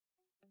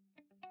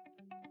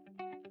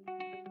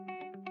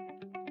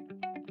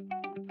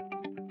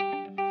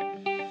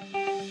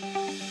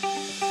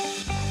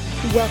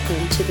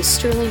Welcome to the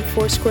Sterling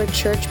Foursquare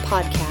Church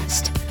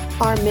podcast.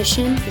 Our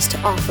mission is to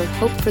offer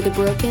hope for the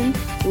broken,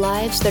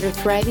 lives that are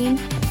thriving,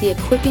 the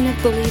equipping of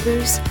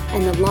believers,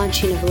 and the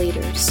launching of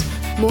leaders.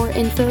 More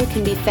info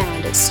can be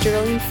found at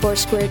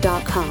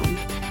sterlingfoursquare.com.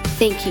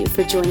 Thank you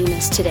for joining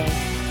us today.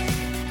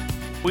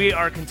 We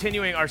are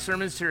continuing our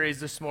sermon series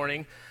this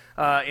morning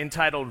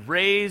entitled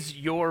Raise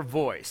Your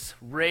Voice.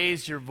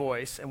 Raise Your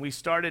Voice. And we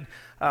started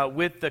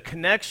with the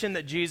connection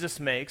that Jesus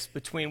makes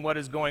between what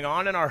is going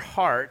on in our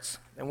hearts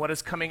and what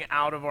is coming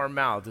out of our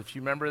mouths. If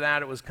you remember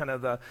that, it was kind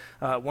of the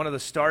one of the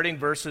starting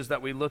verses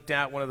that we looked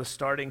at, one of the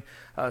starting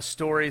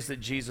stories that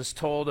Jesus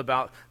told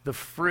about the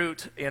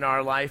fruit in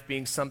our life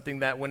being something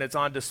that when it's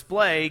on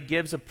display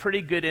gives a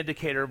pretty good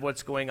indicator of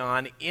what's going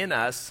on in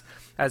us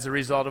as a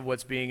result of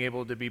what's being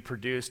able to be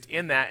produced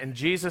in that. And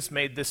Jesus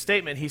made this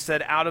statement. He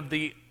said, out of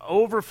the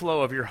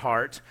overflow of your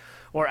heart,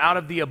 or out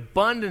of the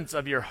abundance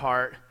of your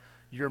heart,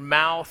 your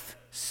mouth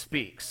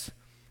speaks.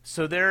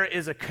 So there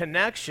is a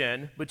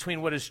connection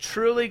between what is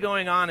truly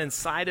going on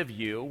inside of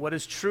you, what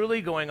is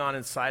truly going on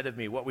inside of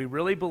me, what we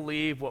really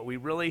believe, what we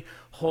really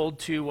hold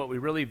to, what we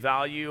really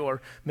value,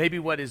 or maybe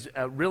what is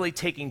really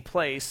taking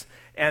place.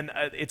 And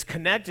it's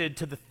connected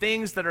to the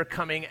things that are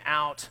coming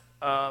out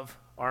of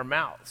our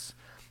mouths.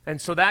 And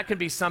so that can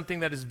be something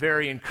that is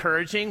very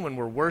encouraging when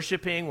we're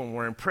worshiping, when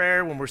we're in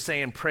prayer, when we're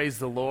saying praise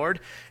the Lord.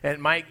 And it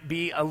might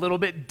be a little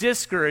bit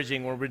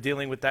discouraging when we're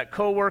dealing with that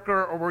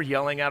coworker or we're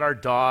yelling at our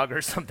dog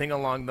or something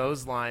along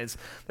those lines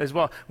as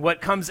well. What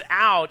comes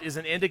out is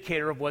an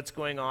indicator of what's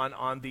going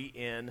on the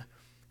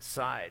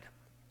inside.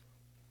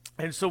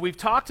 And so we've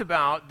talked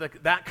about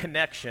that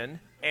connection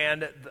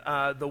and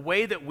the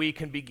way that we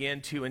can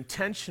begin to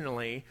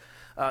intentionally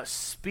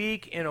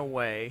speak in a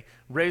way,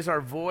 raise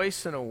our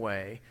voice in a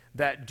way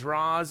that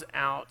draws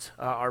out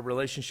our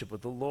relationship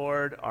with the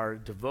Lord, our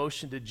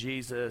devotion to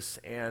Jesus,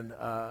 and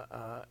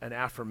an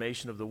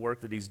affirmation of the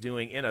work that he's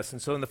doing in us.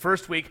 And so in the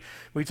first week,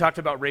 we talked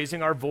about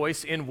raising our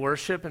voice in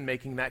worship and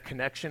making that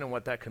connection and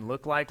what that can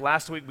look like.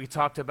 Last week, we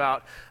talked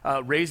about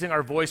raising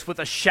our voice with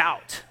a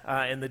shout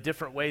and the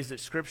different ways that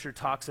Scripture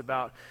talks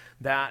about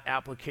that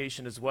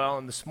application as well.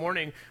 And this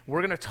morning,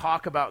 we're going to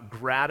talk about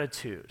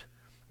gratitude.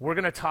 We're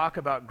going to talk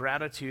about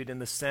gratitude in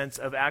the sense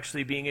of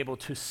actually being able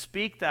to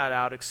speak that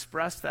out,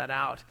 express that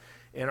out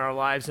in our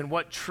lives, and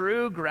what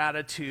true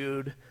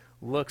gratitude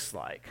looks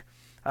like.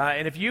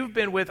 And if you've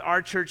been with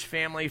our church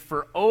family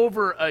for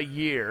over a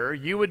year,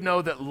 you would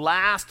know that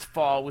last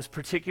fall was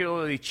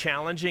particularly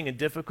challenging and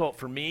difficult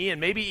for me, and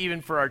maybe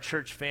even for our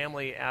church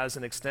family as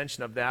an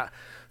extension of that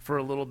for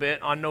a little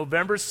bit. On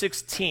November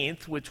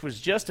 16th, which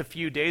was just a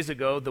few days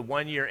ago, the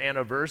one-year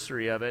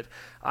anniversary of it,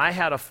 I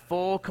had a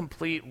full,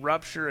 complete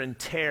rupture and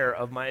tear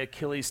of my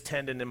Achilles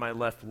tendon in my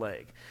left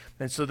leg.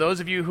 And so those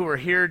of you who were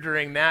here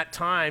during that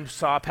time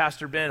saw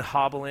Pastor Ben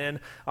hobble in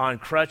on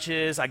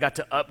crutches. I got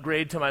to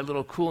upgrade to my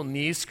little cool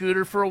knee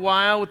scooter for a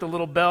while with the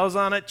little bells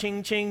on it.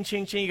 Ching, ching,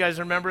 ching, ching. You guys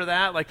remember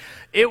that? Like,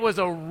 it was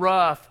a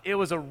rough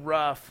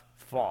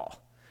fall.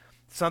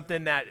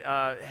 Something that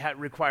had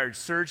required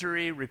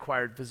surgery,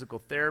 required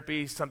physical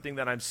therapy, something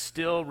that I'm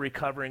still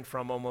recovering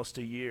from almost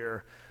a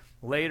year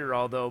later,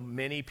 although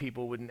many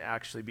people wouldn't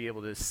actually be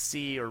able to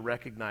see or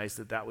recognize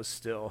that that was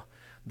still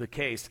the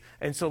case.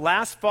 And so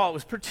last fall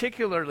was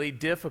particularly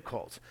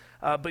difficult.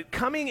 But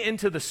coming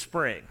into the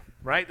spring,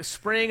 right, the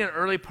spring and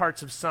early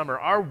parts of summer,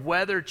 our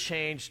weather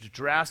changed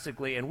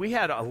drastically, and we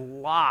had a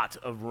lot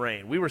of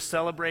rain. We were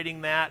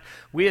celebrating that.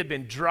 We had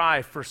been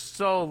dry for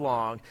so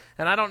long,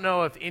 and I don't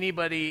know if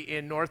anybody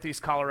in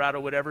Northeast Colorado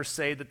would ever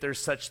say that there's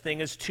such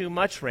thing as too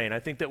much rain. I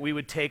think that we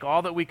would take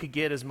all that we could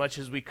get as much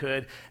as we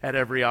could at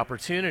every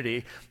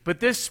opportunity,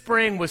 but this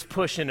spring was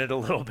pushing it a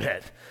little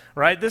bit,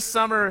 right? This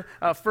summer,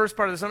 first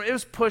part of the summer, it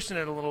was pushing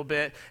it a little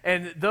bit,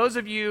 and those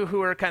of you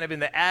who are kind of in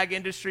the ag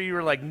industry, you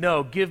were like,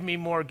 no, give me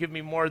more, give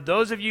me more.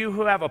 Those of you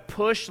who have a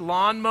push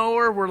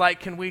lawnmower were like,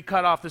 can we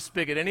cut off the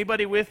spigot?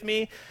 Anybody with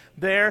me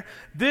there?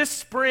 This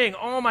spring,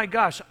 oh my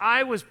gosh,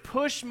 I was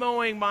push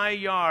mowing my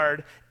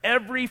yard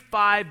every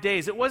 5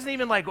 days. It wasn't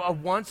even like a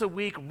once a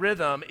week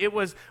rhythm. It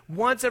was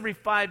once every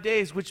 5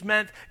 days, which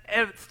meant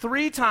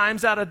 3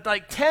 times out of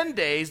like 10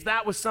 days,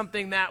 that was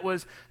something that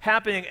was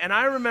happening. And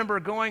I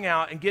remember going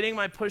out and getting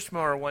my push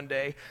mower one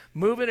day,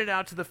 moving it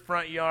out to the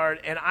front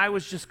yard, and I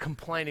was just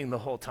complaining the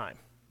whole time.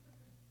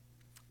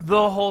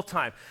 The whole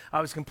time.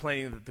 I was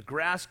complaining that the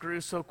grass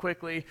grew so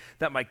quickly,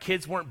 that my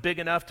kids weren't big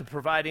enough to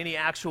provide any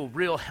actual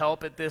real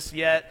help at this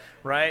yet,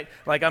 right?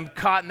 Like I'm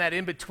caught in that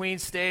in-between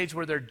stage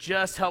where they're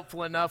just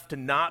helpful enough to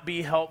not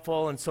be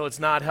helpful, and so it's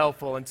not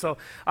helpful. And so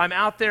I'm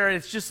out there,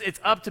 and it's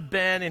up to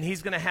Ben, and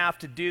he's going to have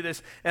to do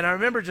this. And I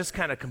remember just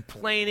kind of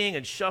complaining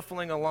and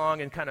shuffling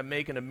along and kind of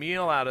making a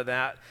meal out of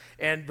that.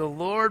 And the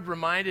Lord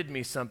reminded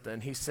me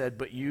something. He said,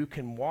 but you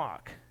can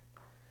walk.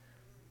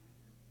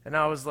 And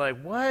I was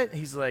like, what?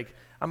 He's like,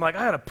 I'm like, I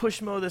got to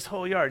push mow this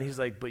whole yard. And he's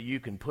like, but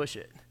you can push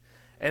it.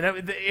 And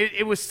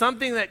it was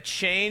something that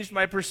changed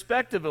my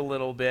perspective a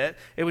little bit.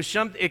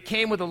 It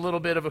came with a little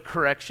bit of a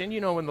correction.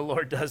 You know when the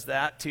Lord does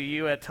that to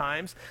you at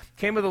times.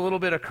 Came with a little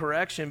bit of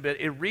correction,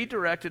 but it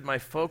redirected my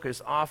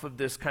focus off of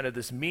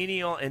this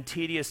menial and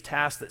tedious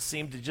task that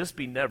seemed to just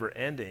be never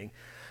ending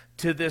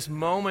to this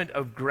moment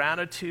of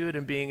gratitude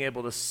and being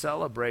able to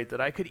celebrate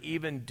that I could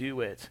even do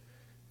it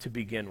to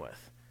begin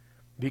with.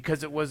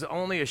 Because it was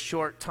only a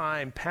short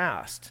time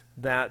past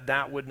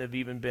that wouldn't have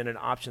even been an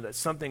option, that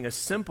something as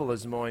simple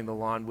as mowing the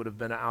lawn would have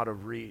been out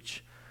of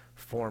reach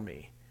for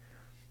me.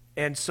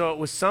 And so it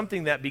was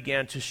something that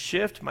began to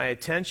shift my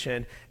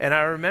attention, and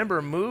I remember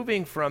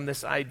moving from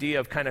this idea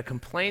of kind of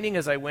complaining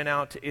as I went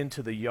out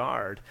into the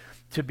yard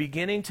to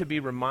beginning to be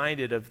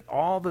reminded of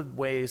all the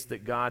ways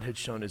that God had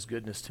shown his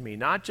goodness to me,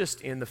 not just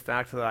in the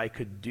fact that I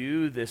could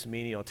do this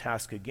menial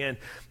task again,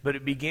 but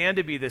it began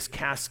to be this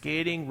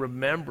cascading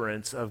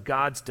remembrance of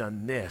God's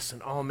done this,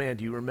 and oh man,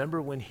 do you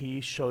remember when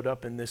he showed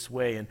up in this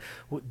way, and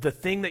the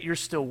thing that you're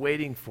still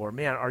waiting for,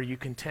 man, are you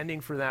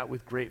contending for that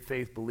with great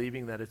faith,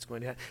 believing that it's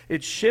going to happen?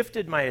 It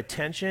shifted my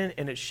attention,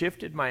 and it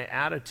shifted my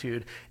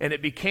attitude, and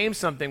it became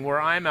something where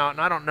I'm out,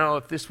 and I don't know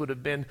if this would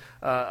have been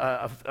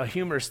a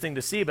humorous thing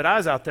to see, but I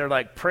was out there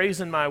like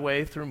praising my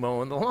way through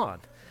mowing the lawn.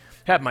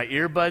 Had my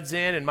earbuds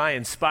in and my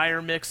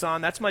Inspire mix on.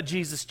 That's my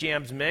Jesus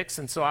Jams mix,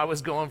 and so I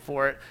was going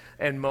for it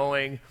and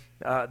mowing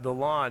the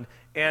lawn.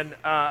 And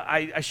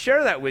I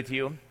share that with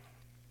you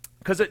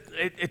because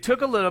it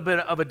took a little bit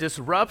of a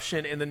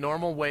disruption in the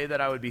normal way that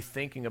I would be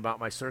thinking about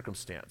my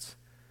circumstance.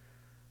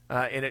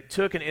 And it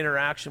took an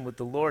interaction with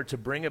the Lord to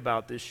bring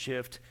about this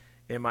shift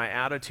in my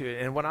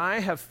attitude. And what I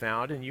have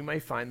found, and you may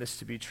find this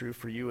to be true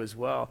for you as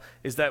well,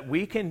 is that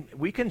we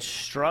can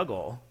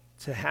struggle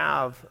to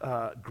have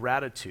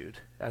gratitude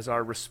as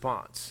our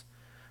response.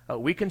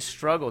 We can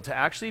struggle to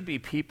actually be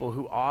people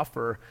who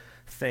offer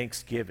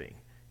thanksgiving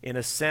in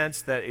a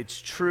sense that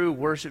it's true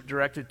worship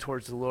directed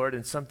towards the Lord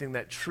and something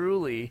that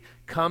truly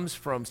comes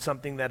from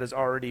something that is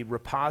already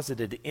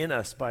reposited in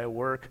us by a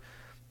work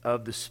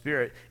of the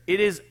Spirit. It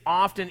is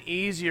often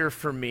easier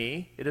for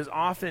me, it is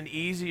often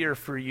easier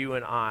for you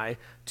and I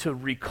to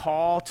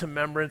recall to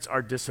remembrance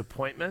our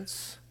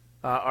disappointments,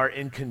 our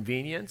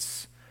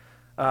inconvenience,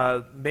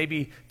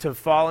 maybe to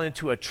fall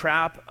into a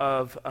trap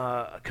of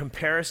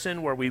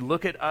comparison where we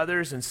look at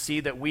others and see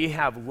that we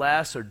have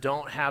less or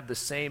don't have the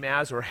same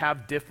as or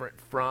have different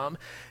from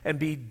and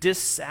be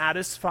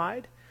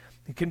dissatisfied.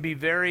 It can be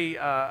very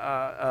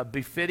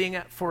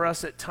befitting for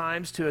us at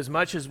times to, as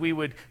much as we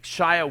would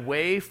shy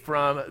away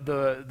from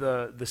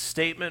the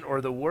statement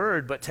or the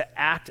word, but to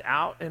act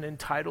out an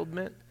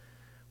entitlement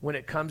when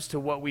it comes to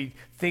what we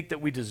think that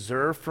we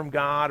deserve from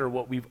God or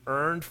what we've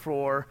earned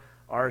for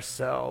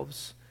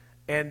ourselves.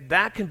 And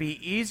that can be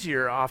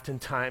easier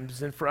oftentimes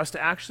than for us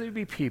to actually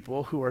be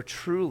people who are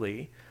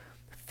truly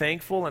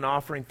thankful and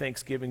offering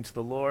thanksgiving to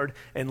the Lord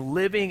and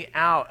living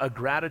out a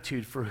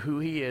gratitude for who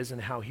he is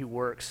and how he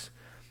works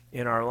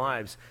in our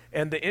lives.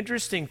 And the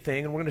interesting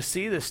thing, and we're going to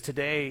see this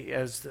today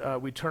as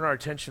we turn our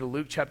attention to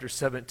Luke chapter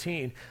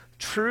 17,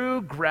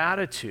 true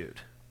gratitude,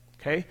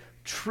 okay?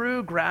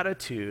 True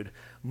gratitude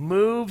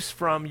moves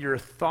from your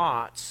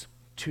thoughts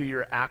to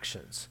your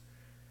actions.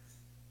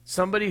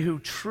 Somebody who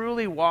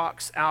truly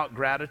walks out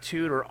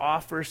gratitude or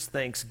offers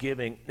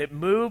thanksgiving, it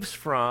moves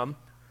from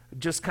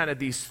just kind of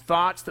these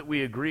thoughts that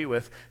we agree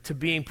with to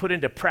being put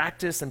into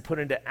practice and put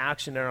into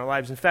action in our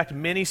lives. In fact,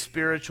 many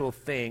spiritual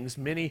things,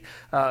 many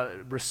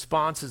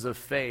responses of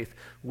faith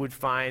would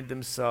find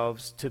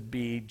themselves to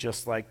be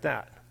just like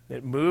that.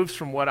 It moves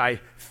from what I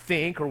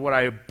think or what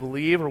I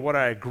believe or what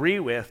I agree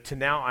with to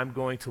now I'm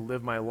going to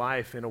live my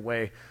life in a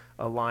way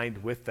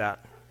aligned with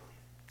that.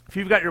 If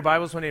you've got your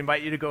Bibles, I want to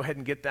invite you to go ahead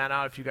and get that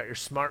out. If you've got your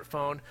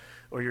smartphone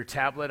or your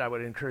tablet, I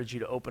would encourage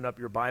you to open up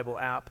your Bible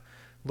app.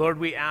 Lord,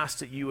 we ask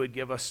that you would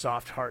give us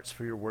soft hearts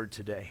for your word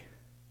today.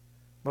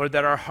 Lord,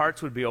 that our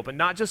hearts would be open,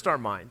 not just our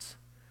minds.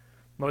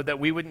 Lord, that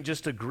we wouldn't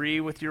just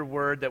agree with your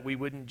word, that we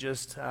wouldn't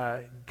just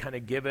kind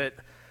of give it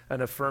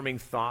an affirming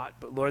thought,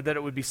 but Lord, that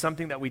it would be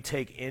something that we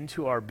take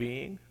into our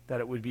being, that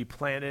it would be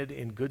planted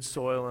in good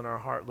soil in our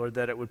heart, Lord,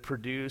 that it would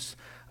produce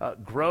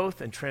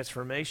growth and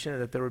transformation,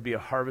 and that there would be a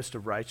harvest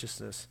of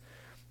righteousness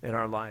in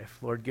our life.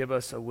 Lord, give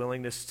us a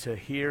willingness to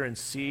hear and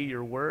see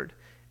your word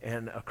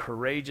and a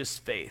courageous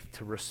faith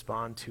to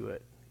respond to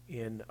it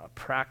in a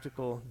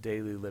practical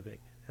daily living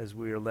as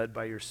we are led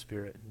by your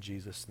Spirit. In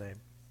Jesus' name,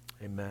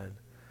 amen.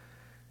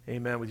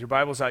 Amen. With your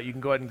Bibles out, you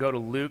can go ahead and go to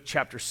Luke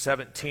chapter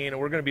 17, and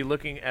we're going to be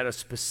looking at a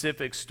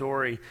specific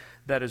story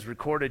that is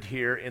recorded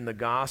here in the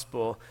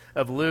Gospel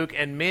of Luke.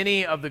 And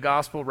many of the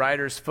Gospel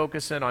writers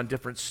focus in on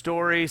different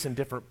stories and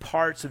different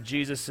parts of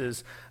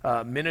Jesus'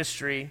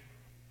 ministry.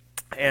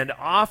 And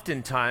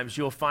oftentimes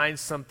you'll find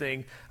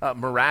something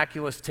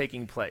miraculous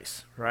taking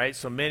place, right?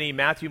 So many,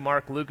 Matthew,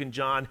 Mark, Luke, and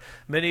John,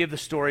 many of the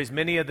stories,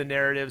 many of the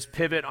narratives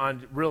pivot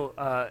on real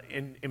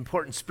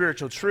important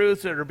spiritual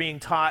truths that are being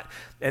taught,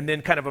 and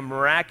then kind of a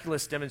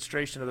miraculous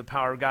demonstration of the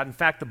power of God. In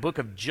fact, the book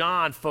of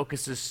John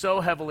focuses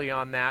so heavily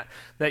on that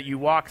you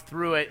walk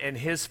through it, and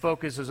his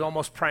focus is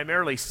almost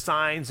primarily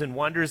signs and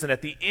wonders. And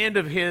at the end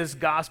of his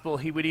gospel,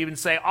 he would even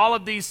say, all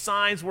of these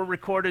signs were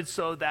recorded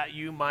so that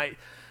you might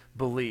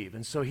believe.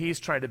 And so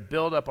he's trying to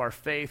build up our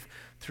faith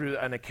through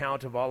an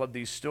account of all of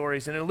these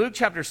stories. And in Luke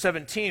chapter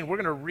 17, we're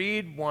going to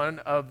read one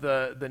of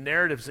the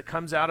narratives that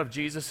comes out of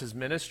Jesus'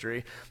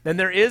 ministry. And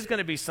there is going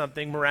to be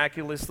something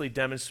miraculously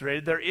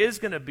demonstrated. There is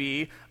going to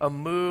be a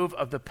move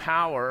of the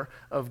power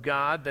of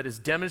God that is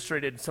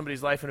demonstrated in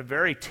somebody's life in a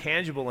very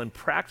tangible and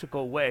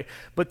practical way.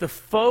 But the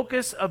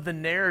focus of the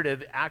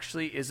narrative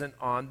actually isn't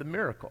on the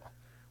miracle,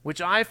 which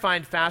I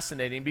find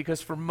fascinating,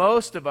 because for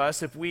most of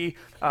us, if we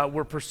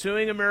were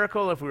pursuing a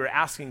miracle, if we were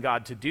asking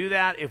God to do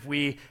that, if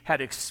we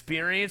had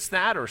experienced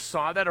that or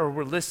saw that or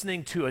were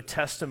listening to a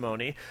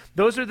testimony,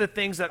 those are the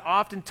things that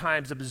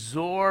oftentimes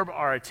absorb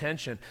our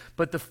attention.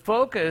 But the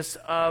focus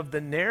of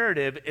the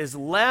narrative is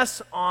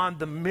less on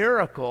the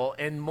miracle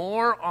and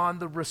more on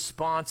the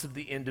response of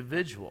the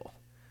individual.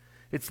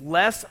 It's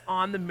less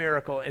on the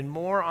miracle and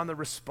more on the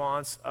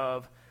response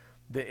of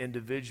the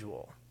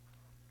individual.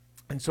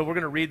 And so we're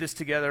going to read this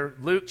together.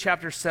 Luke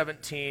chapter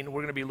 17, we're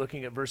going to be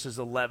looking at verses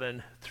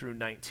 11 through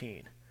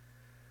 19.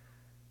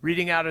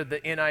 Reading out of the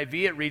NIV,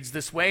 it reads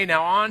this way.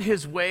 Now on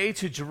his way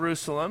to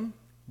Jerusalem,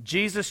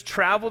 Jesus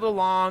traveled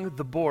along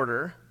the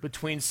border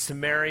between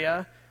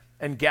Samaria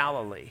and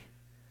Galilee.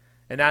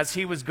 And as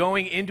he was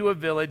going into a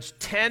village,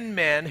 10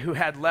 men who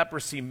had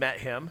leprosy met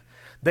him.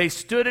 They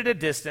stood at a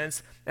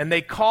distance, and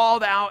they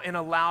called out in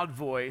a loud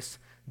voice,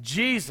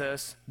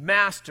 Jesus,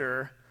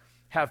 Master,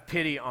 have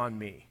pity on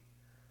me.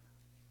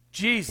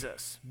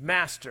 Jesus,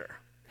 Master,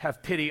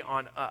 have pity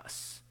on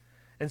us.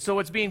 And so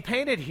what's being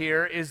painted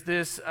here is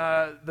this,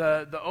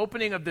 the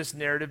opening of this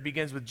narrative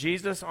begins with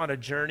Jesus on a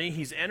journey.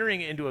 He's entering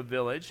into a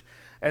village,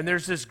 and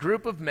there's this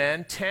group of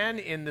men, 10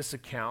 in this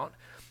account,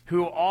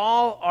 who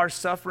all are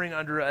suffering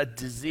under a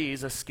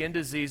disease, a skin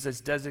disease that's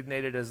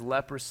designated as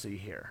leprosy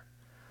here.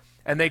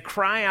 And they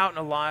cry out in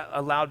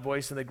a loud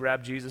voice, and they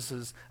grab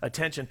Jesus'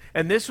 attention.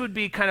 And this would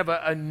be kind of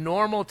a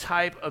normal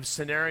type of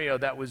scenario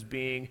that was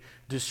being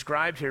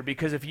described here,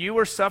 because if you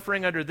were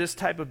suffering under this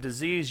type of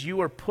disease, you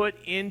were put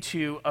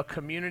into a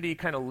community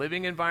kind of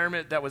living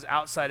environment that was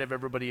outside of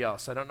everybody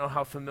else. I don't know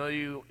how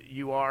familiar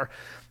you are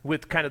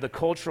with kind of the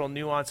cultural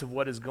nuance of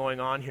what is going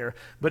on here,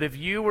 but if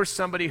you were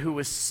somebody who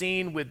was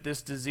seen with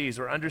this disease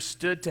or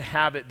understood to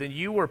have it, then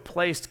you were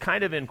placed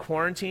kind of in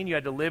quarantine. You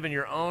had to live in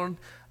your own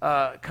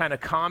kind of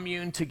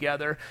commune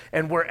together,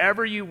 and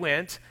wherever you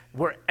went,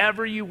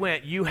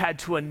 you had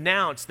to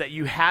announce that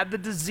you had the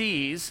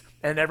disease,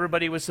 and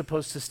everybody was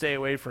supposed to stay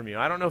away from you.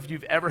 I don't know if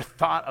you've ever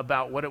thought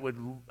about what it would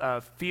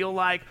feel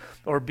like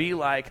or be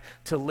like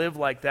to live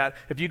like that.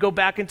 If you go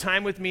back in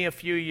time with me a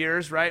few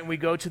years, right, and we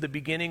go to the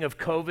beginning of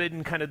COVID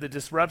and kind of the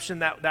disruption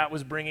that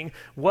was bringing,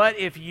 what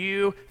if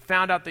you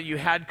found out that you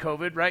had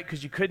COVID, right,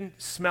 because you couldn't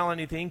smell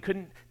anything,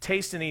 couldn't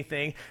taste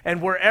anything,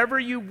 and wherever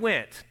you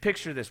went,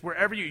 picture this,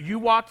 wherever you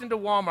walked into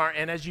Walmart,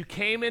 and as you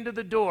came into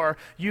the door,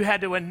 you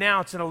had to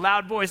announce in a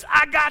loud voice,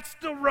 I got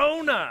the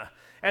Rona.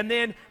 And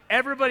then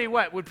everybody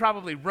would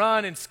probably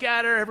run and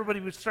scatter. Everybody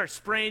would start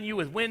spraying you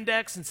with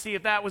Windex and see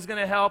if that was going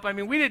to help. I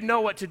mean, we didn't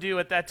know what to do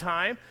at that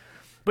time,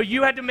 but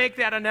you had to make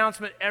that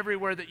announcement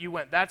everywhere that you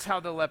went. That's how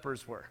the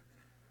lepers were.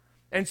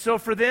 And so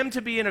for them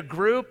to be in a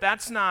group,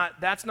 that's not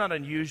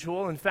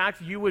unusual. In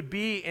fact, you would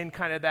be in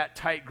kind of that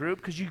tight group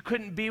because you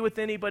couldn't be with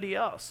anybody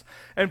else.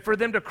 And for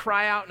them to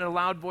cry out in a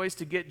loud voice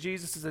to get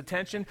Jesus'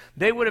 attention,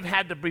 they would have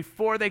had to,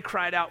 before they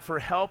cried out for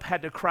help,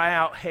 had to cry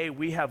out, hey,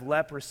 we have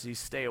leprosy,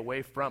 stay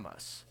away from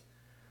us.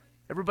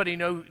 Everybody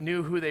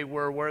knew who they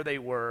were, where they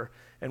were,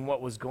 and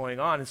what was going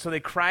on. And so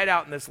they cried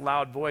out in this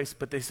loud voice,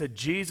 but they said,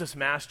 Jesus,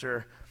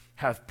 Master,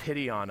 have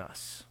pity on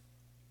us.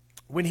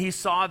 When he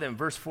saw them,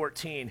 verse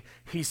 14,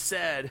 he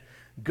said,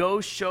 go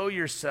show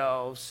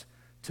yourselves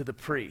to the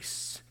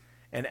priests.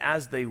 And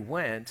as they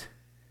went,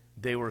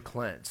 they were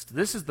cleansed.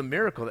 This is the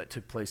miracle that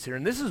took place here,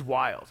 and this is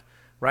wild,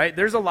 right?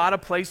 There's a lot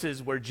of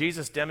places where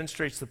Jesus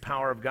demonstrates the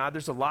power of God.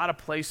 There's a lot of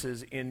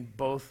places in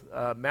both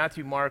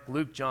Matthew, Mark,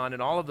 Luke, John,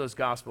 and all of those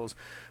Gospels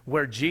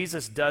where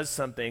Jesus does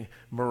something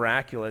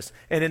miraculous.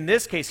 And in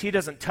this case, he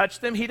doesn't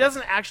touch them. He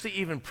doesn't actually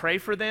even pray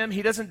for them.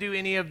 He doesn't do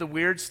any of the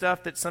weird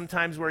stuff that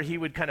sometimes where he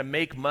would kind of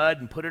make mud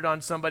and put it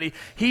on somebody.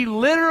 He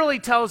literally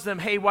tells them,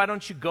 hey, why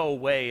don't you go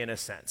away, in a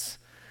sense?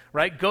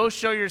 Right? Go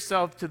show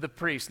yourself to the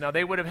priest. Now,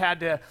 they would have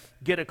had to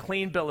get a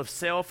clean bill of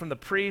sale from the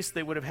priest.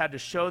 They would have had to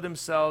show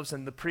themselves,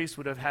 and the priest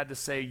would have had to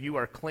say, you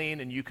are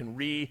clean and you can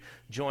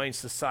rejoin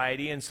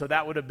society. And so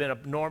that would have been a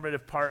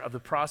normative part of the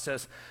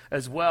process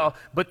as well.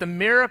 But the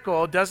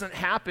miracle doesn't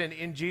happen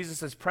in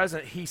Jesus'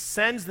 presence. He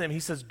sends them. He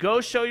says, go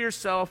show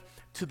yourself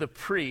to the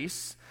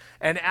priests.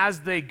 And as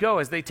they go,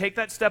 as they take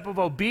that step of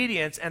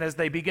obedience, and as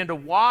they begin to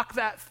walk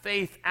that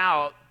faith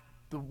out,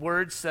 The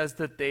word says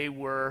that they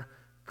were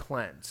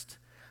cleansed,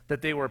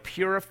 that they were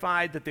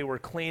purified, that they were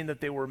clean, that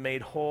they were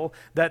made whole,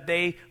 that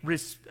they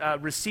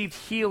received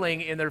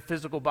healing in their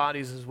physical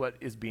bodies is what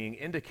is being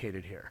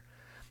indicated here.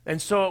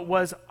 And so it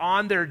was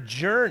on their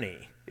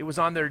journey,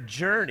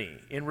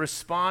 in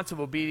response of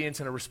obedience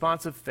and a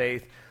response of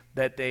faith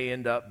that they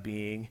end up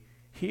being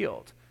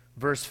healed.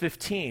 Verse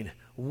 15,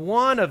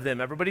 one of them,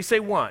 everybody say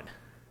one.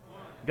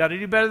 Got to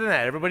do better than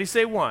that. Everybody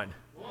say one.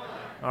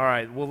 All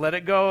right, we'll let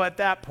it go at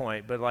that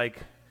point, but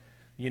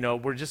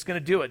we're just going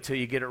to do it till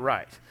you get it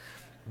right.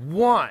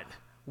 One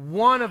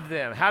of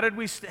them.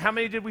 How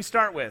many did we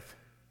start with?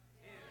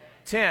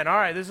 10. All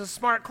right, this is a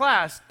smart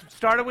class.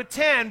 Started with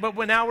 10, but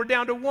now we're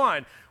down to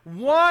 1.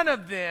 One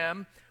of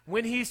them,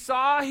 when he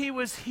saw he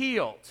was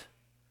healed,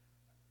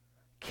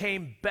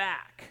 came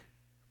back,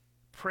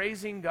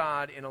 praising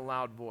God in a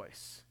loud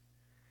voice.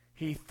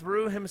 He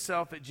threw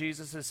himself at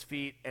Jesus'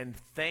 feet and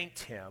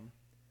thanked him,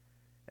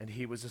 and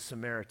he was a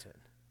Samaritan.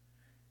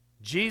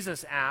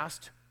 Jesus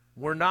asked,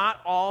 were not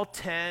all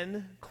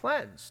 10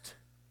 cleansed?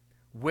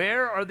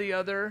 Where are the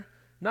other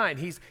 9?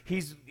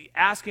 He's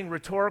asking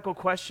rhetorical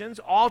questions.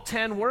 All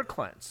 10 were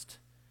cleansed.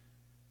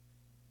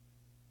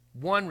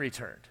 1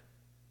 returned.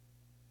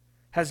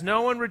 Has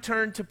no one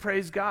returned to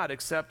praise God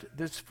except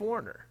this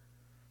foreigner?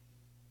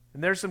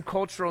 And there's some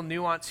cultural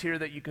nuance here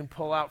that you can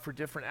pull out for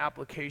different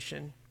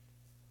application.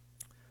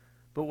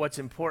 But what's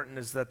important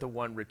is that the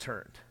one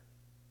returned.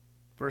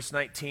 Verse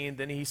 19,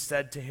 then he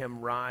said to him,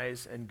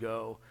 rise and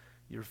go,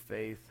 your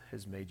faith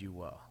has made you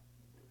well.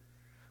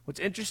 What's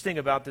interesting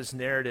about this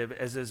narrative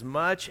is as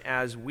much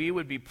as we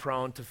would be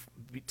prone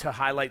to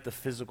highlight the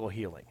physical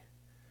healing,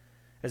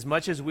 as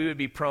much as we would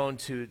be prone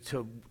to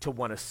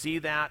want to see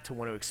that, to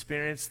want to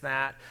experience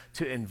that,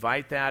 to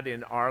invite that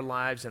in our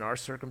lives, in our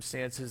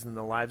circumstances, in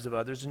the lives of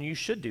others, and you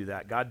should do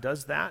that. God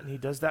does that, and he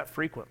does that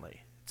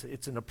frequently.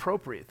 It's an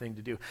appropriate thing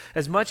to do.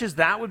 As much as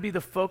that would be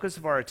the focus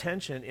of our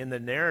attention in the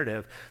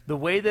narrative, the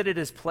way that it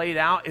is played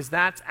out is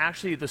that's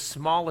actually the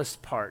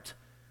smallest part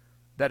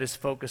that is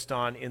focused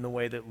on in the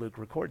way that Luke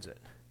records it.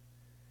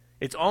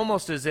 It's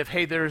almost as if,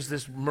 hey, there's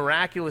this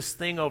miraculous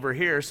thing over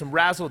here, some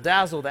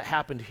razzle-dazzle that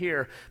happened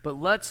here, but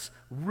let's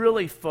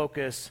really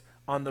focus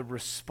on the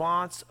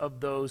response of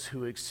those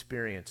who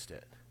experienced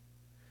it.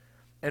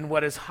 And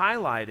what is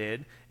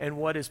highlighted and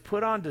what is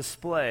put on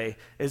display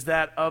is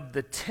that of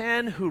the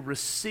 10 who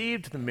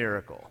received the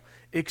miracle,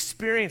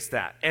 experienced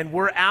that, and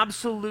were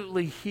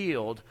absolutely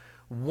healed,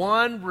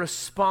 1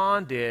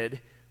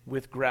 responded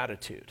with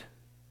gratitude.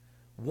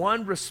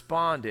 1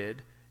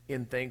 responded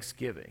in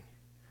thanksgiving.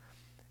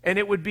 And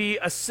it would be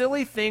a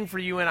silly thing for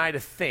you and I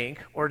to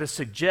think or to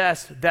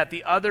suggest that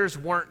the others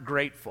weren't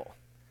grateful,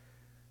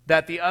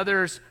 that the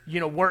others,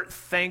 weren't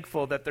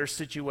thankful that their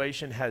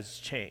situation has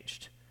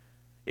changed.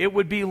 It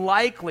would be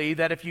likely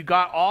that if you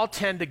got all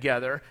 10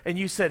 together and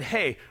you said,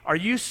 hey, are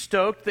you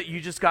stoked that you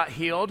just got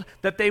healed?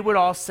 That they would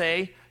all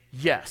say,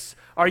 yes.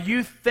 Are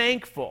you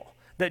thankful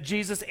that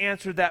Jesus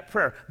answered that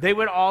prayer? They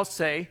would all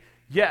say,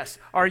 yes.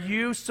 Are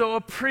you so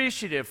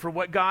appreciative for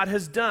what God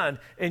has done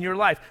in your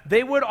life?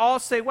 They would all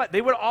say what?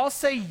 They would all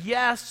say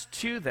yes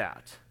to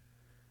that.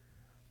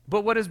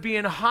 But what is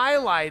being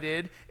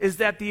highlighted is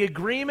that the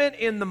agreement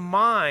in the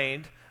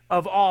mind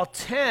of all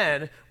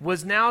 10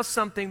 was now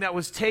something that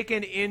was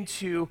taken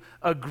into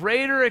a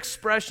greater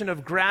expression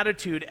of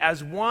gratitude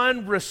as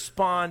 1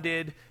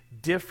 responded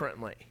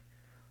differently.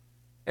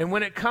 And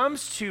when it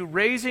comes to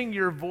raising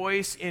your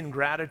voice in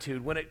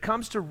gratitude, when it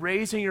comes to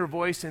raising your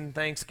voice in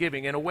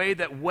thanksgiving in a way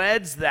that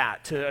weds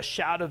that to a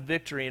shout of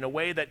victory, in a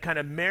way that kind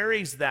of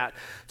marries that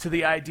to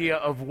the idea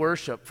of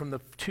worship from the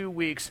 2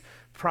 weeks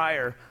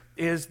prior,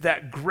 is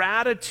that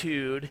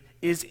gratitude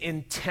is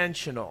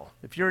intentional.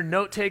 If you're a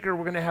note taker,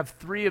 we're going to have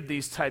 3 of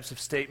these types of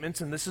statements,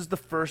 and this is the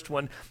first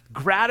one.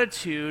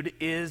 Gratitude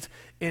is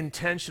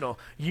intentional.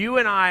 You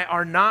and I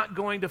are not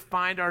going to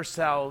find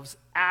ourselves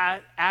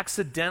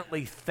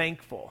accidentally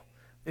thankful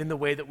in the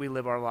way that we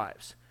live our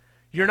lives.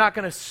 You're not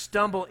going to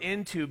stumble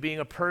into being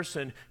a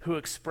person who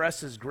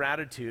expresses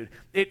gratitude.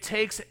 It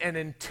takes an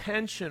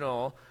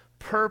intentional,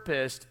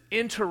 purposed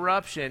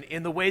interruption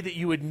in the way that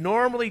you would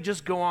normally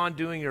just go on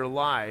doing your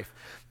life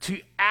to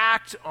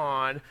act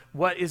on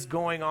what is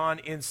going on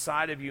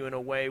inside of you in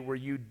a way where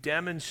you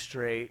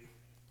demonstrate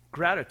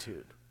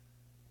gratitude.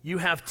 You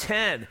have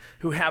 10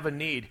 who have a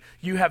need.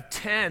 You have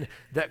 10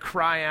 that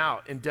cry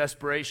out in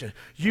desperation.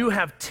 You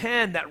have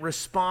 10 that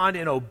respond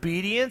in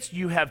obedience.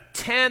 You have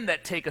 10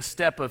 that take a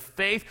step of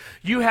faith.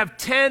 You have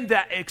 10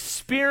 that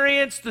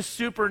experience the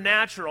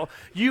supernatural.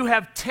 You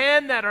have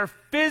 10 that are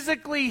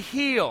physically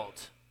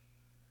healed.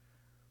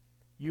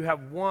 You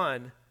have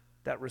 1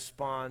 that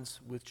responds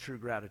with true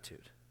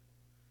gratitude.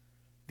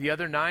 The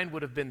other 9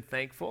 would have been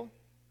thankful.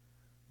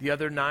 The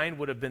other 9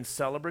 would have been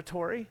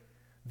celebratory.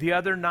 The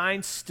other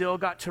 9 still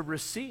got to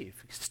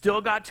receive,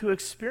 still got to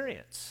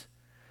experience.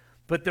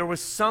 But there was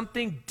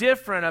something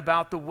different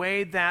about the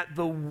way that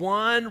the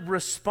 1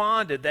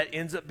 responded that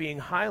ends up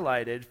being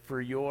highlighted for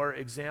your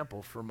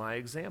example, for my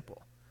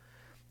example.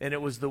 And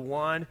it was the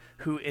one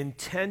who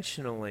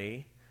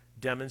intentionally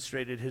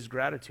demonstrated his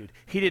gratitude.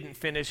 He didn't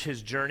finish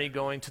his journey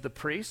going to the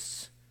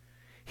priests.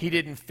 He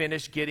didn't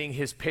finish getting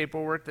his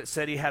paperwork that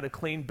said he had a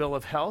clean bill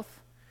of health.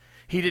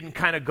 He didn't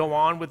kind of go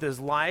on with his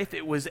life.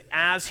 It was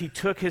as he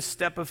took his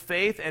step of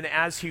faith and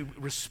as he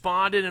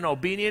responded in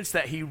obedience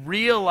that he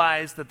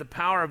realized that the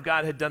power of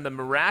God had done the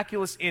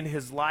miraculous in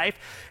his life,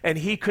 and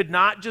he could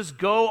not just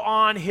go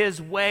on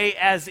his way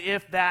as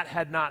if that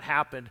had not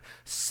happened.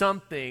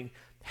 Something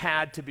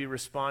had to be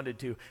responded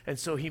to, and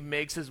so he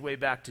makes his way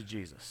back to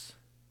Jesus.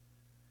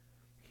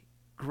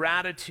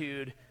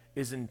 Gratitude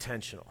is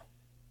intentional.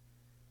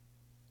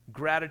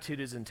 Gratitude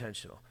is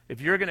intentional.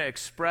 If you're going to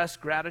express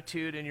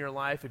gratitude in your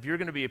life, if you're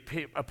going to be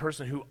a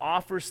person who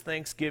offers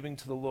thanksgiving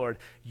to the Lord,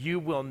 you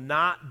will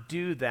not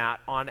do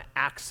that on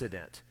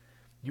accident.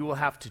 You will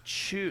have to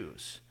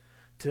choose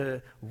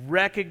to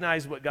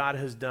recognize what God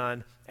has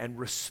done and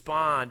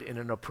respond in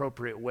an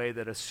appropriate way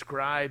that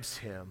ascribes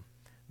him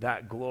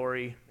that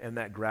glory and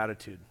that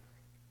gratitude.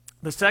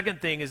 The second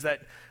thing is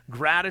that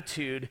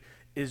gratitude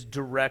is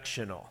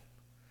directional.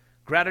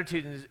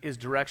 Gratitude is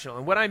directional.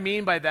 And what I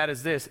mean by that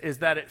is this, is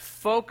that it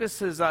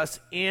focuses us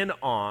in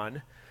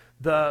on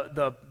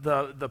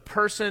the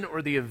person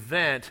or the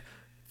event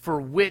for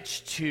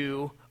which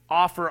to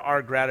offer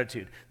our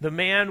gratitude. The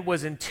man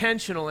was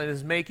intentional in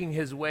his making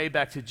his way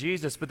back to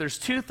Jesus, but there's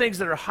two things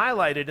that are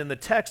highlighted in the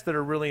text that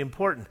are really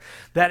important.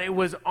 That it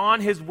was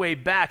on his way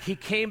back. He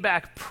came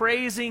back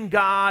praising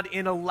God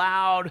in a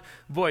loud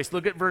voice.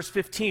 Look at verse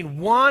 15.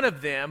 One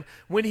of them,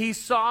 when he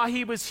saw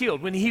he was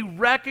healed, when he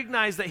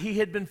recognized that he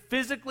had been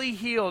physically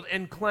healed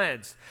and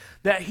cleansed,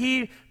 that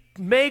he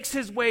makes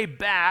his way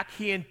back,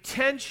 he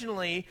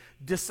intentionally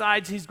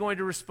decides he's going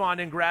to respond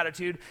in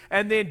gratitude,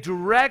 and then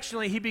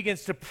directionally he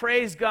begins to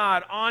praise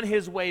God on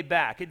his way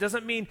back. It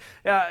doesn't mean,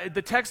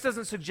 the text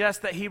doesn't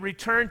suggest that he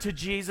returned to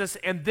Jesus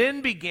and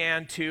then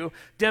began to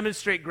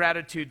demonstrate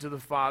gratitude to the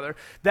Father,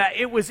 that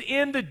it was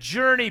in the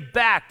journey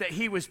back that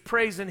he was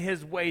praising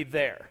his way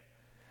there.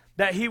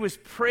 That he was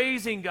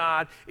praising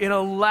God in a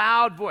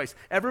loud voice.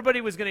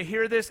 Everybody was going to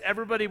hear this.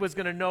 Everybody was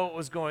going to know what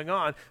was going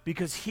on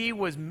because he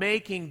was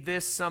making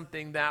this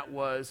something that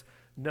was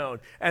known.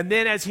 And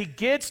then as he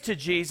gets to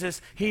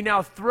Jesus, he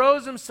now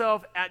throws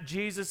himself at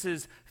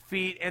Jesus'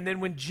 feet. And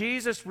then when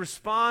Jesus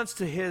responds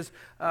to his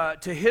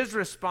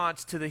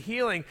response to the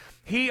healing,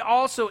 he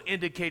also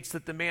indicates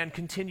that the man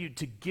continued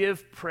to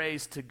give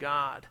praise to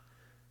God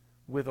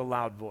with a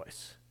loud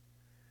voice.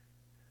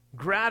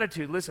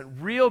 Gratitude,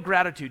 listen, real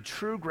gratitude,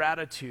 true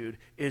gratitude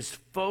is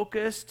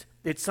focused.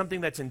 It's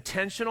something that's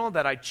intentional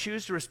that I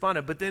choose to respond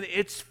to, but then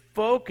it's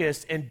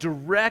focused and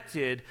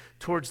directed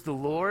towards the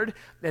Lord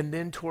and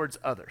then towards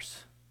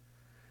others.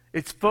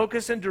 It's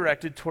focused and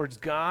directed towards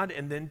God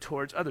and then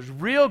towards others.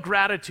 Real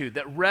gratitude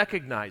that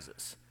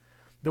recognizes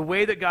the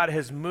way that God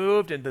has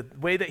moved and the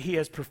way that he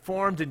has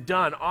performed and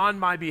done on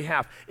my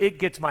behalf. It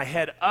gets my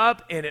head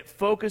up and it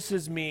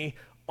focuses me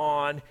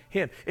on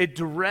him. It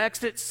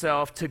directs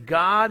itself to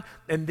God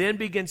and then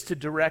begins to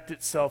direct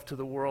itself to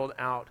the world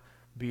out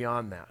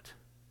beyond that.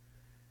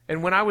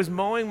 And when I was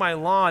mowing my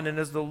lawn, and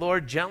as the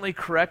Lord gently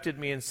corrected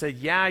me and said,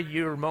 yeah,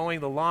 you're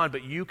mowing the lawn,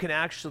 but you can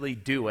actually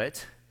do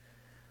it,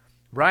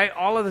 right?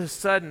 All of a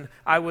sudden,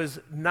 I was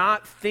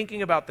not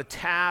thinking about the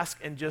task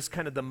and just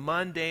kind of the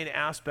mundane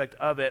aspect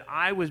of it.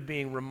 I was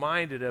being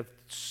reminded of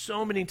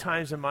so many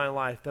times in my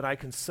life that I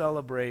can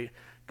celebrate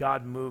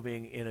God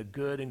moving in a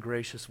good and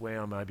gracious way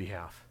on my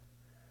behalf.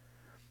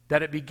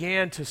 That it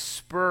began to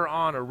spur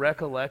on a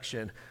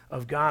recollection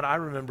of, God, I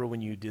remember when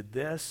you did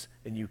this,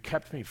 and you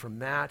kept me from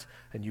that,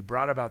 and you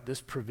brought about this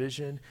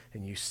provision,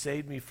 and you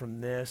saved me from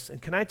this. And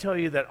can I tell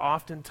you that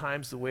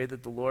oftentimes the way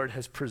that the Lord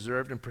has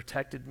preserved and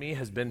protected me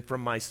has been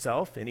from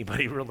myself?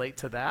 Anybody relate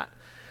to that?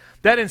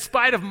 That in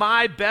spite of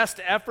my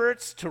best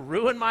efforts to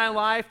ruin my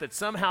life, that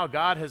somehow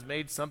God has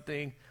made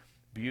something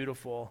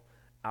beautiful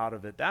out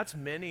of it. That's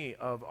many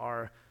of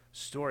our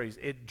stories.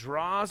 It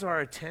draws our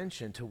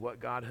attention to what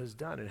God has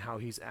done and how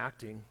he's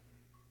acting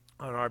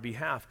on our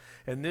behalf.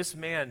 And this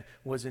man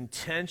was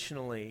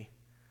intentionally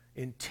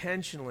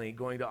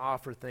going to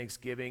offer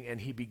thanksgiving,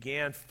 and he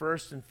began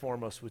first and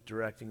foremost with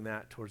directing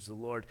that towards the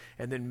Lord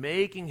and then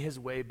making his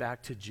way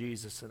back to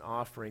Jesus and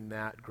offering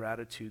that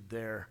gratitude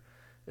there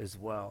as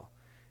well.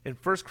 In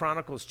 1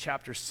 Chronicles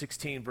chapter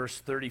 16, verse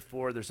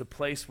 34, there's a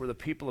place where the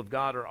people of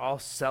God are all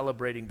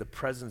celebrating the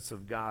presence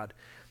of God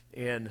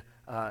within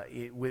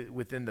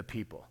the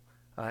people.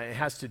 It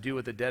has to do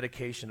with the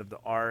dedication of the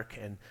ark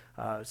and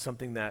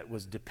something that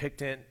was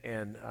depicted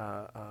and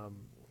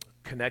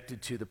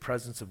connected to the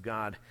presence of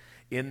God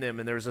in them.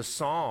 And there's a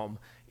psalm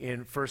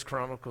in 1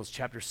 Chronicles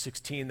chapter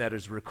 16 that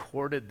is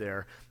recorded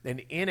there.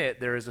 And in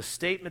it, there is a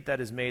statement that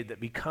is made that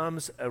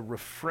becomes a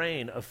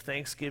refrain of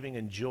thanksgiving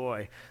and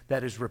joy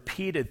that is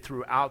repeated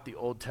throughout the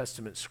Old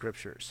Testament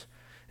scriptures.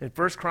 In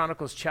 1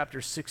 Chronicles chapter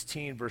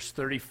 16, verse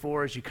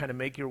 34, as you kind of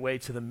make your way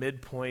to the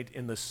midpoint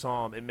in the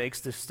psalm, it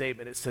makes this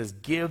statement. It says,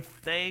 "Give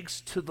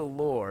thanks to the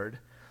Lord,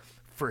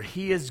 for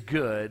he is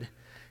good.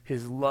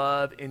 His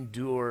love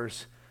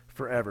endures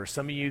forever.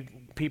 Some of you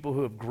people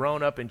who have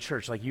grown up in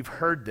church, like you've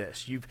heard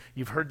this.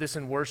 You've heard this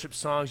in worship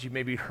songs. You've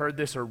maybe heard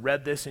this or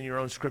read this in your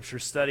own scripture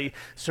study.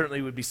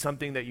 Certainly would be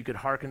something that you could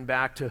hearken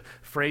back to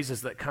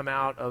phrases that come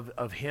out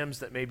of hymns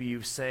that maybe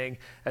you've sang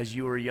as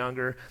you were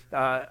younger.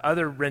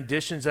 Other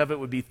renditions of it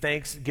would be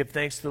give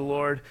thanks to the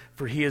Lord,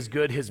 for he is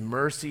good. His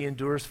mercy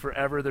endures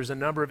forever. There's a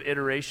number of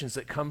iterations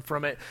that come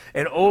from it.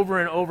 And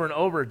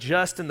over,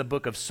 just in the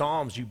book of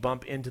Psalms, you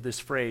bump into this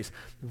phrase,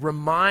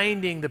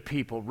 reminding them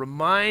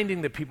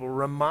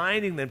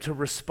to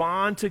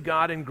respond to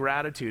God in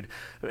gratitude.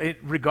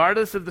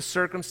 Regardless of the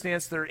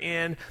circumstance they're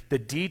in, the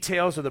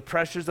details or the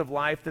pressures of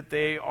life that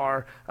they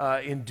are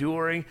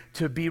enduring,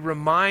 to be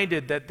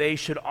reminded that they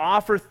should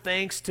offer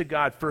thanks to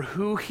God for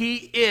who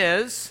he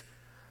is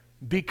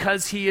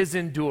because he is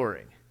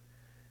enduring.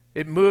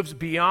 It moves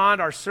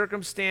beyond our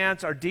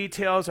circumstance, our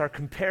details, our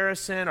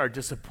comparison, our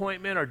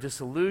disappointment, our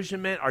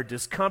disillusionment, our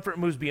discomfort. It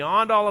moves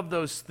beyond all of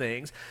those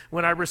things.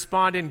 When I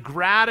respond in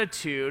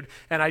gratitude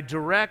and I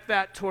direct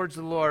that towards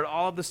the Lord,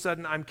 all of a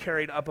sudden I'm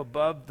carried up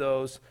above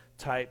those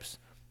types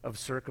of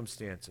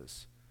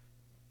circumstances.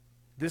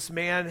 This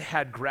man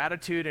had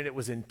gratitude, and it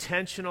was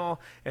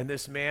intentional, and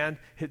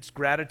his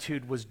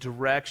gratitude was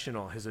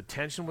directional. His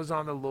attention was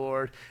on the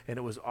Lord, and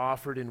it was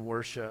offered in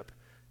worship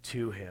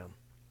to him.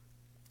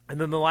 And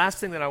then the last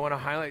thing that I want to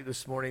highlight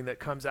this morning that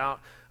comes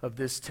out of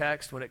this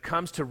text when it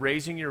comes to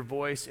raising your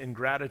voice in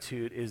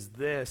gratitude is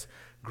this: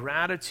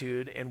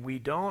 gratitude, and we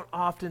don't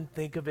often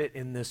think of it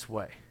in this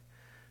way.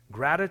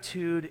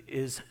 Gratitude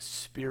is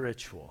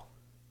spiritual.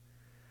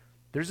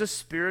 There's a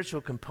spiritual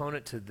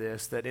component to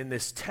this that in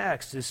this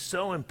text is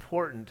so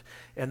important,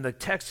 and the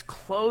text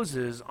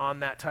closes on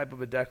that type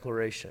of a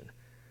declaration.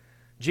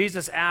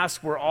 Jesus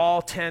asked, were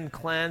all 10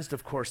 cleansed?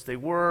 Of course they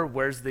were.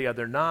 Where's the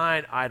other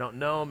 9? I don't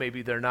know.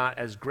 Maybe they're not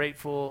as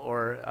grateful,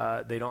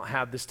 or they don't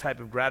have this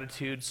type of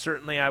gratitude.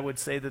 Certainly I would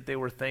say that they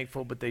were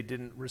thankful, but they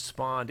didn't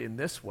respond in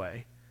this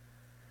way.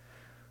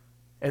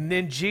 And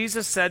then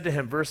Jesus said to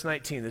him, verse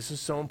 19, this is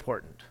so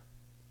important.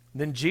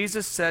 Then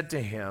Jesus said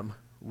to him,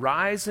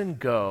 rise and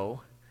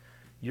go.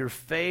 Your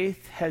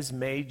faith has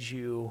made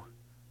you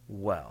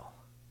well.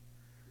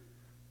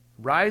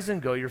 Rise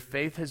and go. Your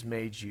faith has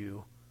made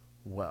you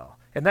well.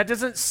 And that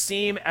doesn't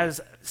seem as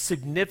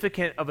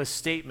significant of a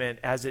statement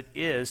as it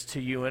is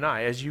to you and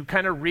I. As you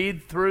kind of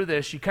read through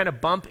this, you kind of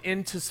bump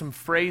into some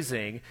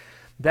phrasing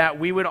that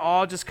we would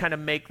all just kind of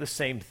make the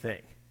same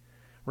thing,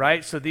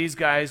 right? So these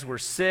guys were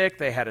sick.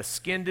 They had a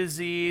skin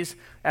disease.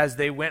 As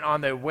they went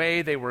on their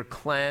way, they were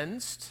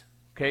cleansed.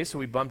 Okay, so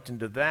we bumped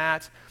into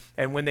that.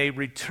 And when they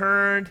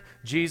returned,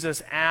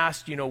 Jesus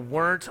asked,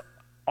 weren't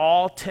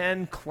all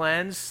 10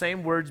 cleansed?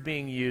 Same words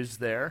being used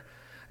there.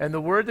 And the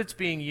word that's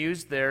being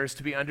used there is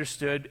to be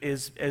understood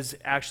as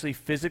actually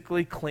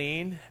physically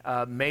clean,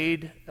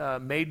 made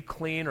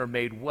clean or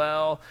made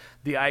well.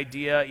 The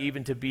idea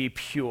even to be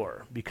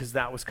pure, because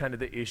that was kind of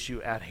the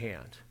issue at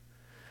hand.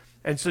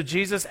 And so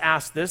Jesus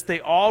asked this.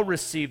 They all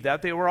received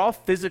that. They were all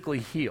physically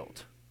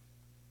healed.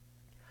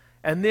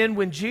 And then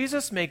when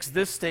Jesus makes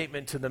this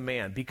statement to the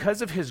man,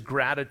 because of his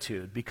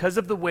gratitude, because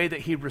of the way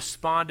that he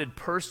responded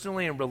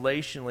personally and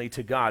relationally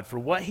to God for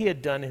what he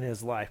had done in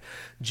his life,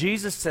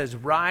 Jesus says,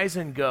 rise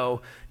and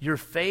go. Your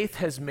faith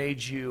has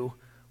made you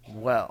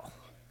well.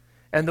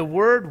 And the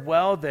word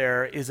well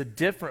there is a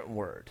different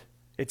word.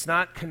 It's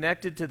not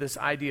connected to this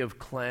idea of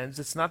cleanse.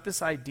 It's not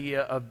this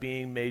idea of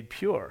being made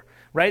pure,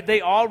 right? They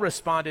all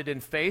responded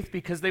in faith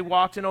because they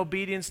walked in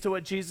obedience to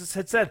what Jesus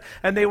had said.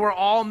 And they were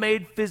all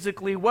made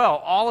physically well.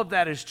 All of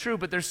that is true,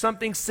 but there's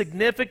something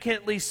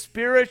significantly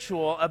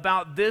spiritual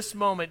about this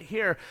moment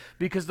here,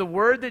 because the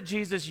word that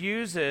Jesus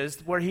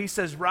uses where he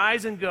says,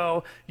 rise and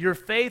go, your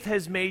faith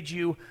has made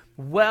you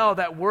well.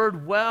 That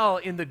word well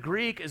in the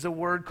Greek is a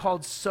word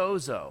called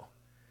sozo.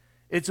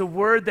 It's a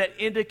word that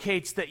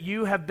indicates that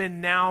you have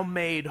been now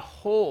made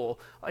whole.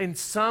 In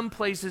some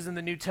places in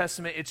the New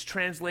Testament, it's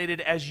translated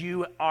as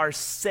you are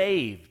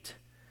saved.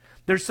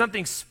 There's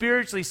something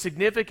spiritually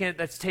significant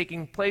that's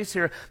taking place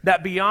here,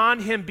 that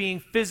beyond him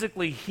being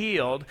physically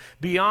healed,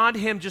 beyond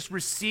him just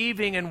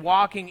receiving and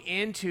walking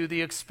into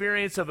the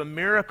experience of a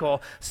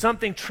miracle,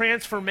 something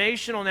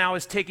transformational now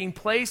is taking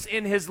place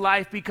in his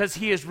life, because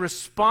he is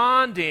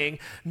responding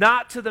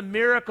not to the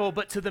miracle,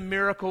 but to the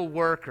miracle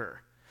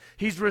worker.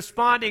 He's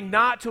responding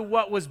not to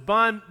what was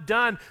done,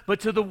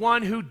 but to the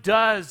one who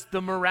does the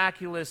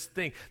miraculous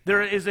thing.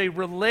 There is a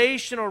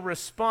relational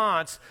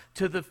response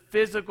to the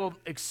physical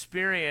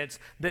experience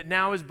that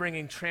now is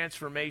bringing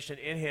transformation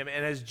in him.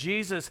 And as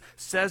Jesus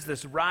says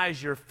this,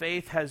 rise, your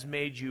faith has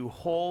made you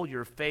whole,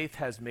 your faith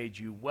has made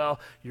you well,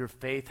 your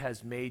faith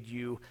has made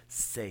you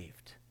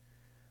saved.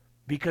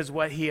 Because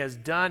what he has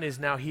done is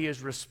now he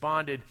has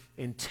responded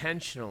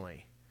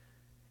intentionally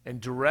and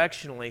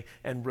directionally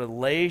and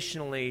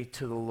relationally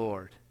to the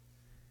Lord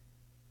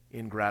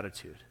in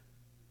gratitude.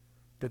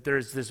 That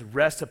there's this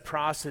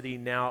reciprocity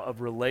now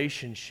of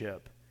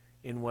relationship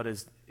in what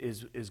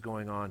is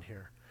going on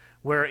here.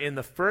 Where in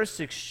the first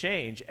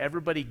exchange,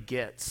 everybody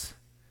gets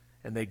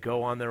and they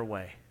go on their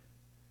way.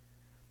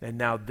 And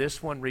now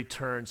this one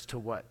returns to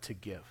what? To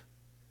give.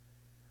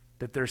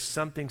 that there's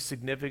something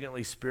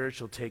significantly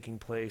spiritual taking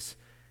place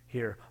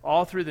here.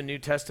 All through the New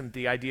Testament,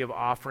 the idea of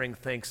offering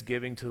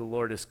thanksgiving to the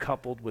Lord is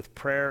coupled with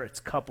prayer, it's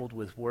coupled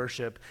with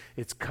worship,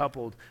 it's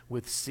coupled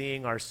with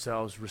seeing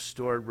ourselves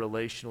restored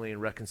relationally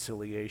in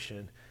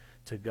reconciliation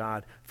to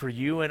God. For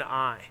you and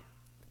I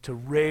to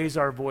raise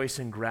our voice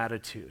in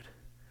gratitude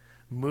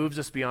moves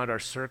us beyond our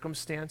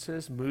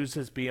circumstances, moves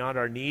us beyond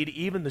our need,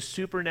 even the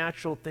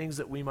supernatural things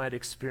that we might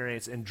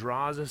experience, and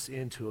draws us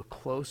into a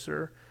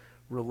closer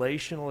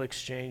relational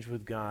exchange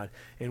with God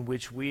in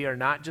which we are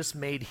not just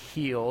made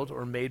healed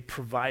or made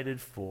provided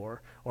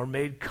for or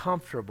made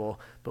comfortable,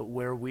 but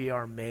where we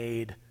are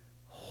made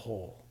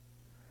whole.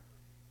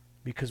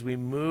 Because we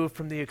move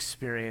from the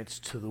experience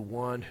to the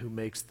one who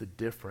makes the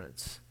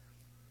difference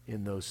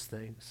in those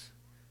things.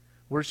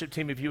 Worship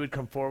team, if you would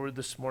come forward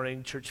this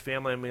morning. Church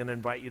family, I'm going to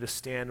invite you to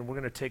stand, and we're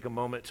going to take a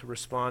moment to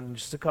respond in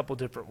just a couple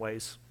different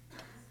ways.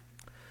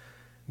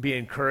 Be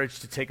encouraged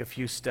to take a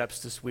few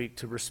steps this week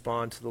to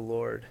respond to the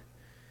Lord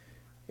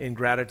in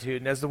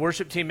gratitude. And as the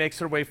worship team makes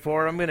their way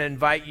forward, I'm going to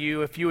invite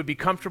you, if you would be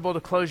comfortable, to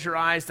close your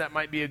eyes. That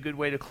might be a good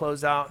way to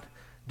close out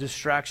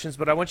distractions.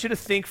 But I want you to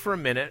think for a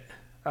minute,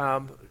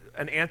 an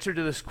answer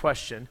to this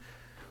question.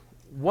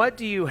 What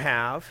do you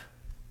have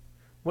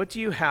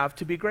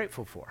to be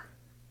grateful for?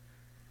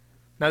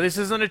 Now, this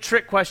isn't a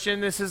trick question.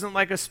 This isn't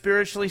like a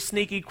spiritually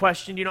sneaky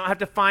question. You don't have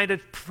to find a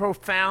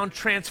profound,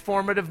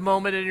 transformative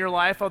moment in your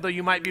life, although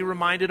you might be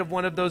reminded of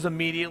one of those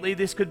immediately.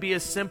 This could be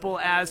as simple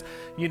as,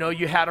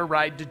 you had a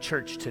ride to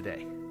church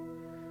today.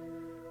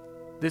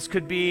 This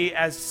could be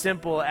as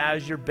simple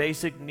as your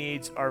basic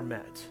needs are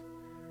met.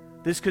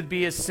 This could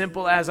be as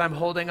simple as I'm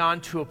holding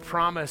on to a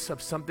promise of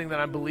something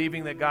that I'm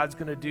believing that God's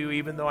going to do,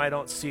 even though I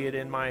don't see it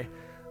in my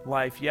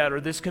life yet.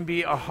 Or this can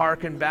be a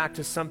hearken back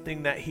to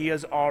something that he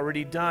has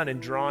already done and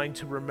drawing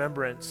to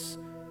remembrance,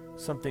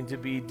 something to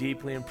be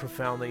deeply and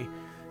profoundly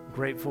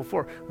grateful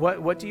for.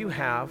 What do you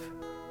have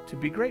to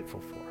be grateful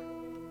for?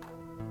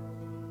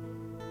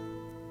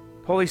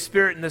 Holy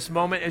Spirit, in this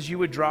moment, as you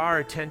would draw our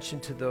attention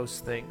to those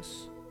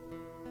things,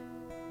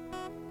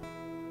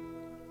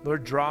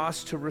 Lord, draw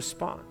us to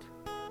respond.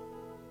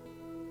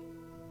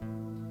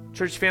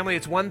 Church family,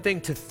 it's one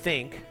thing to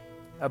think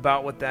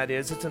about what that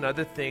is. It's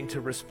another thing to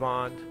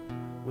respond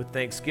with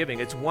thanksgiving.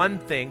 It's one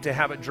thing to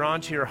have it drawn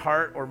to your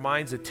heart or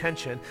mind's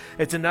attention.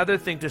 It's another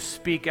thing to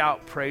speak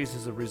out praise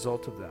as a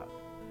result of that.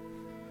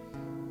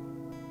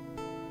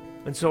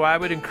 And so I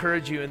would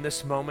encourage you in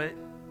this moment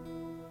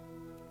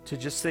to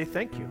just say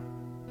thank you.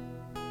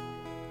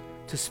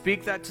 To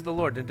speak that to the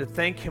Lord and to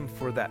thank him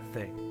for that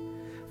thing.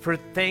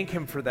 Thank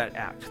him for that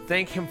act.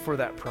 Thank him for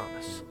that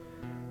promise.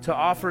 To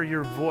offer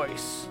your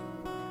voice,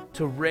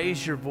 to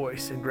raise your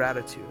voice in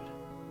gratitude.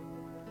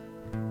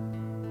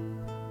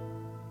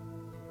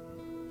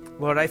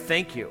 Lord, I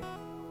thank you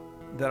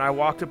that I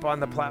walked up on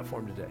the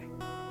platform today.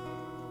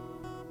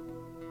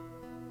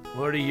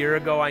 Lord, a year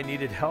ago I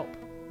needed help.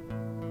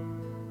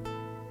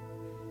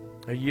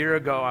 A year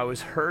ago I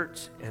was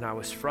hurt and I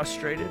was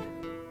frustrated.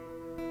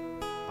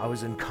 I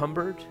was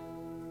encumbered.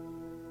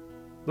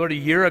 Lord, a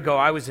year ago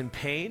I was in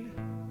pain.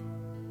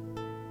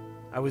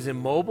 I was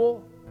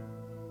immobile.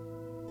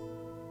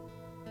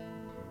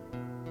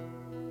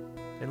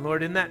 And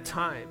Lord, in that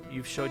time,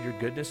 you've showed your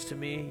goodness to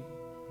me.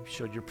 You've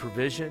showed your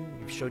provision.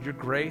 You've showed your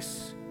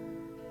grace.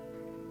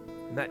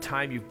 In that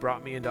time, you've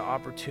brought me into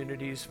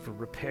opportunities for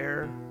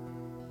repair,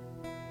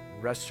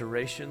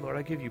 restoration. Lord,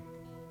 I give you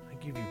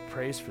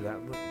praise for that.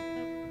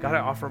 God, I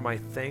offer my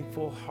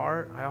thankful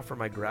heart. I offer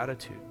my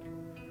gratitude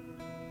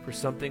for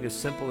something as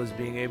simple as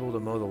being able to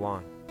mow the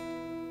lawn.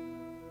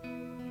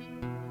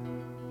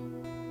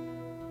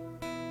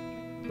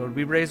 Lord,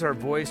 we raise our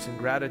voice in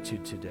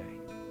gratitude today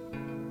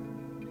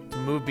to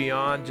move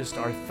beyond just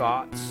our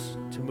thoughts,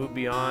 to move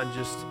beyond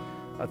just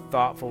a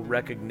thoughtful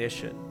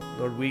recognition.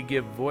 Lord, we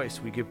give voice,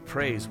 we give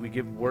praise, we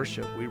give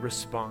worship, we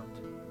respond.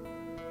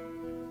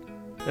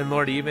 And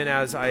Lord, even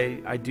as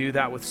I do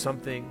that with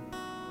something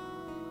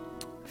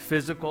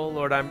physical,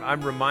 Lord,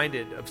 I'm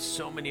reminded of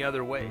so many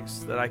other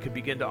ways that I could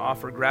begin to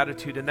offer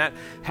gratitude. And that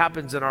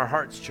happens in our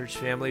hearts, church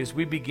family. As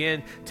we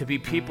begin to be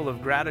people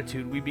of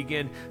gratitude, we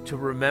begin to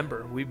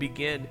remember. We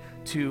begin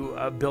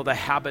to build a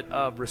habit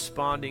of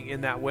responding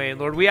in that way. And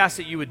Lord, we ask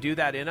that you would do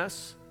that in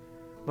us.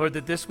 Lord,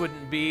 that this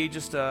wouldn't be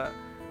just a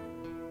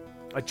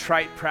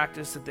trite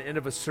practice at the end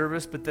of a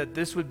service, but that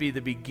this would be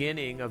the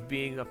beginning of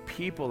being a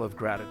people of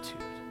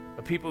gratitude,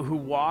 a people who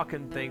walk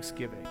in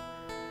thanksgiving.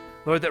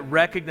 Lord, that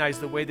recognize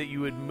the way that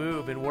you would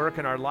move and work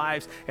in our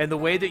lives and the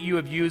way that you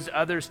have used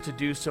others to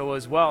do so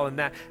as well. And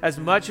that as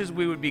much as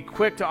we would be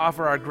quick to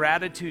offer our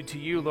gratitude to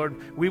you,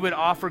 Lord, we would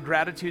offer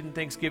gratitude and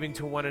thanksgiving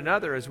to one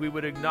another as we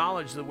would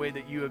acknowledge the way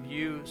that you have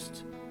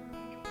used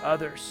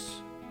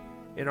others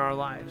in our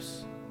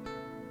lives.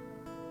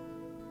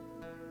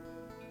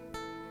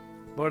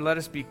 Lord, let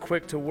us be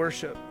quick to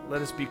worship.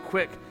 Let us be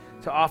quick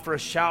to offer a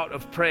shout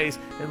of praise.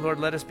 And Lord,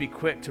 let us be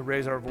quick to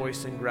raise our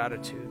voice in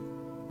gratitude.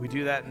 We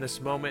do that in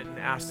this moment and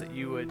ask that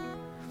you would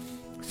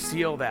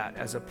seal that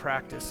as a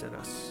practice in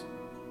us.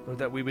 Lord,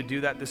 that we would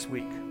do that this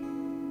week.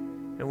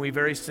 And we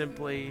very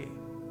simply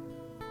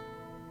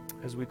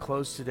as we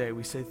close today,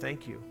 we say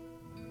thank you.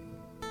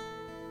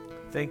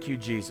 Thank you,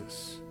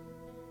 Jesus.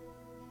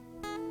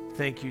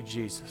 Thank you,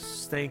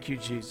 Jesus. Thank you,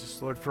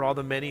 Jesus. Lord, for all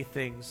the many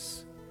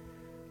things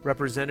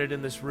represented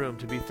in this room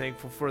to be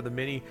thankful for, the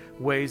many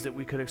ways that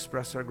we could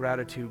express our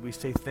gratitude, we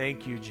say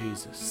thank you,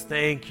 Jesus.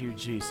 Thank you,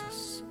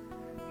 Jesus.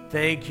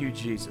 Thank you,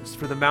 Jesus,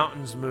 for the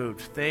mountains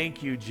moved.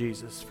 Thank you,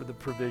 Jesus, for the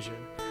provision.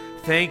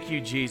 Thank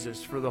you,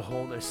 Jesus, for the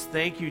wholeness.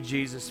 Thank you,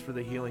 Jesus, for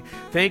the healing.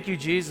 Thank you,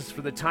 Jesus,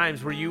 for the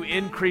times where you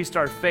increased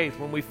our faith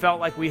when we felt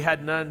like we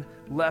had none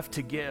left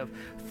to give.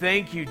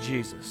 Thank you,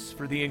 Jesus,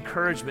 for the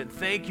encouragement.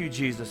 Thank you,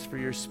 Jesus, for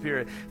your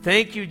Spirit.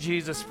 Thank you,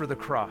 Jesus, for the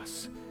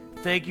cross.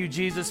 Thank you,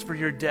 Jesus, for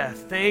your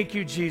death. Thank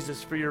you,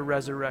 Jesus, for your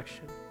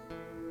resurrection.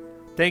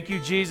 Thank you,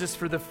 Jesus,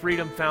 for the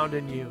freedom found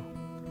in you.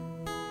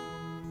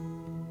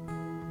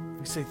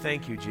 We say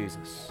thank you,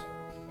 Jesus.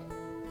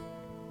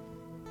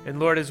 And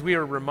Lord, as we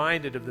are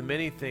reminded of the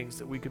many things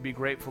that we could be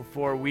grateful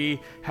for, we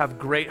have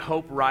great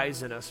hope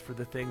rise in us for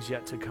the things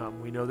yet to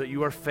come. We know that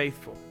you are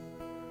faithful,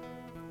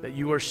 that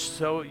you will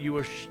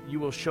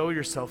show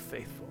yourself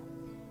faithful.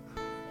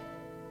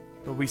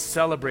 But we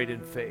celebrate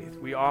in faith.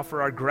 We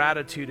offer our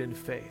gratitude in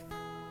faith.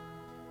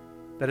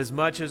 That as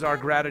much as our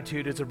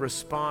gratitude is a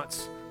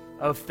response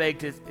of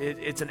faith,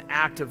 it's an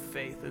act of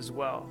faith as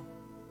well,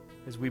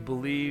 as we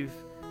believe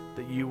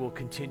that you will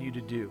continue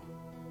to do.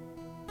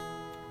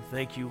 We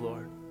thank you,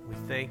 Lord. We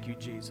thank you,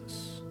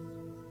 Jesus.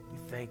 We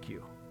thank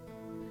you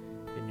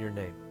in your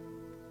name.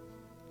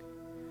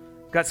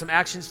 Got some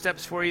action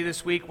steps for you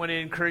this week. Want to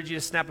encourage you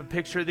to snap a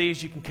picture of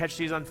these. You can catch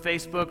these on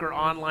Facebook or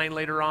online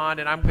later on.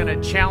 And I'm going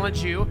to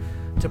challenge you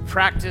to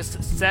practice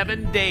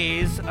 7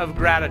 days of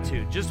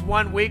gratitude. Just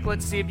 1 week.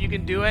 Let's see if you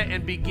can do it.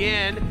 And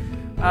begin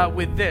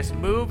with this,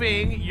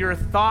 moving your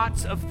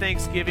thoughts of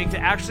thanksgiving to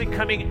actually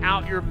coming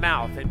out your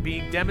mouth and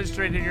being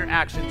demonstrated in your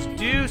actions.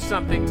 Do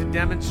something to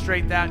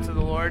demonstrate that to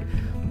the Lord.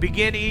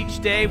 Begin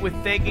each day with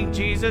thanking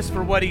Jesus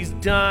for what he's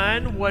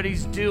done, what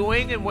he's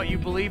doing, and what you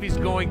believe he's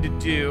going to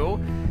do.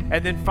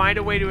 And then find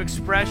a way to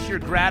express your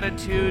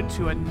gratitude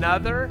to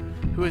another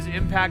who has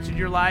impacted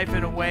your life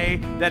in a way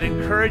that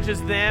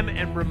encourages them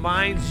and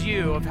reminds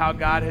you of how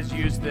God has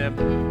used them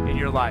in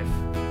your life.